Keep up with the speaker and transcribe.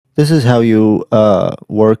This is how you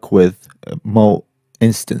work with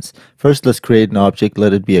MoInstance. First, let's create an object.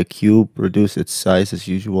 Let it be a cube. Reduce its size as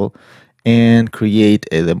usual, and create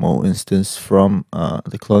the MoInstance from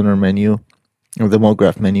the cloner menu or the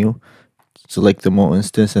MoGraph menu. Select the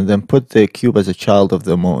MoInstance and then put the cube as a child of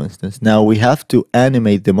the MoInstance. Now we have to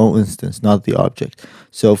animate the MoInstance, not the object.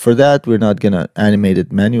 So for that, we're not gonna animate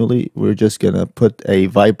it manually. We're just gonna put a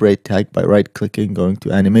vibrate tag by right-clicking, going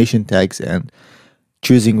to animation tags and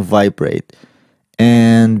choosing vibrate.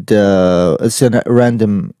 And it's a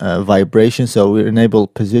random vibration, so we enable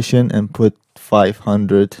position and put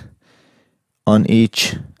 500 on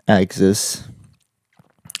each axis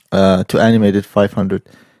to animate it 500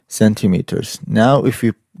 centimeters. Now if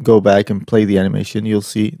you go back and play the animation, you'll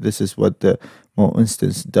see this is what the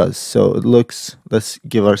MoInstance does. So it looks, let's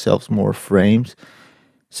give ourselves more frames.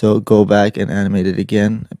 So go back and animate it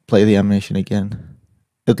again, play the animation again.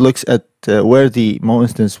 It looks at where the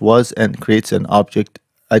MoInstance was and creates an object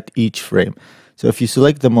at each frame. So if you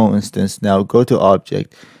select the MoInstance, now go to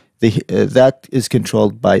object, that is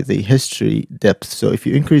controlled by the history depth. So if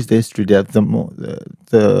you increase the history depth,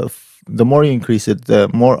 the more you increase it, the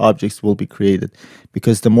more objects will be created,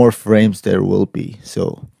 because the more frames there will be.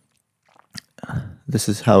 So this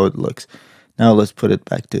is how it looks. Now let's put it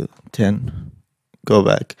back to 10. Go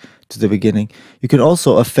back to the beginning. You can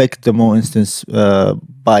also affect the MoInstance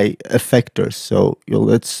by effectors. So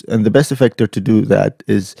and the best effector to do that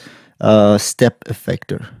is step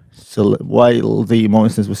effector. So while the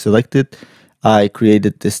MoInstance was selected, I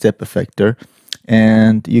created the step effector,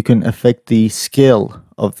 and you can affect the scale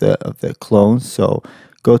of the clones. So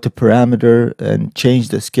go to parameter and change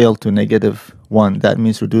the scale to -1. That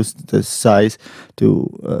means reduce the size to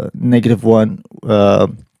 -1,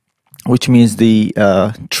 which means the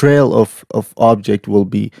trail of object will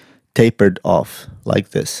be tapered off like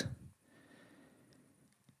this.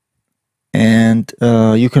 And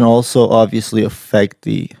you can also obviously affect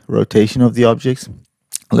the rotation of the objects.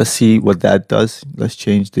 Let's see what that does. Let's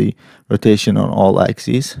change the rotation on all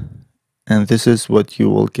axes, and this is what you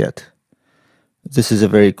will get. This is a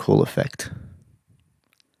very cool effect.